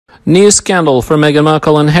New scandal for Meghan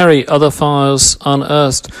Markle and Harry, other files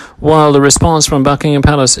unearthed. While the response from Buckingham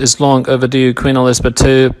Palace is long overdue, Queen Elizabeth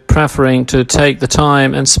II preferring to take the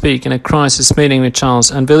time and speak in a crisis meeting with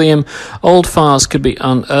Charles and William, old files could be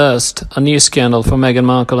unearthed. A new scandal for Meghan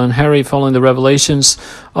Markle and Harry following the revelations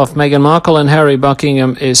of Meghan Markle and Harry.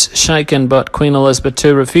 Buckingham is shaken, but Queen Elizabeth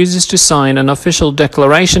II refuses to sign an official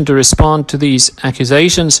declaration to respond to these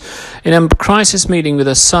accusations. In a crisis meeting with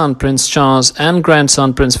her son, Prince Charles, and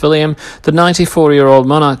grandson, Prince William, the 94-year-old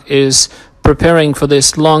monarch is preparing for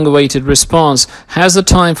this long-awaited response. Has the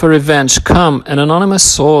time for revenge come? An anonymous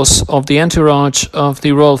source of the entourage of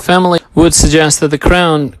the royal family would suggest that the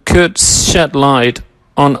Crown could shed light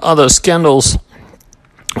on other scandals.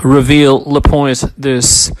 Reveal Le Point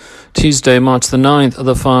this Tuesday, March the 9th.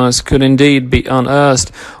 Other files could indeed be unearthed.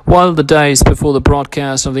 While the days before the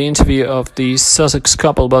broadcast of the interview of the Sussex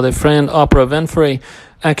couple by their friend Oprah Winfrey,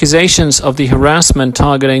 accusations of the harassment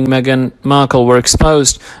targeting Meghan Markle were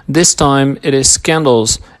exposed. This time it is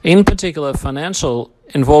scandals, in particular financial,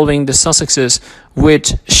 involving the Sussexes,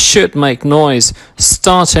 which should make noise,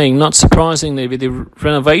 starting, not surprisingly, with the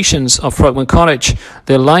renovations of Frogmore Cottage,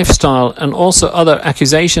 their lifestyle, and also other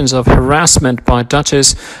accusations of harassment by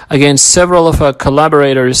Duchess against several of her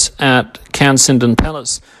collaborators at Kensington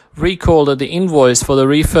Palace. Recall that the invoice for the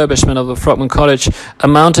refurbishment of the Frogmore Cottage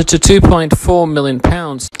amounted to £2.4 million,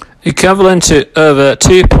 equivalent to over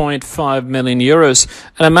 €2.5 million,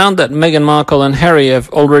 an amount that Meghan Markle and Harry have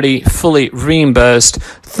already fully reimbursed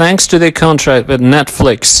thanks to their contract with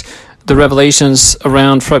Netflix. The revelations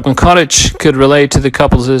around Frogmore Cottage could relate to the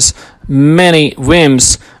couple's many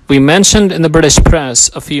whims. We mentioned in the British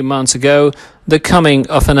press a few months ago the coming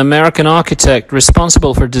of an American architect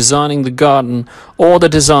responsible for designing the garden, or the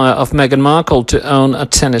desire of Meghan Markle to own a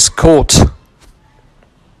tennis court.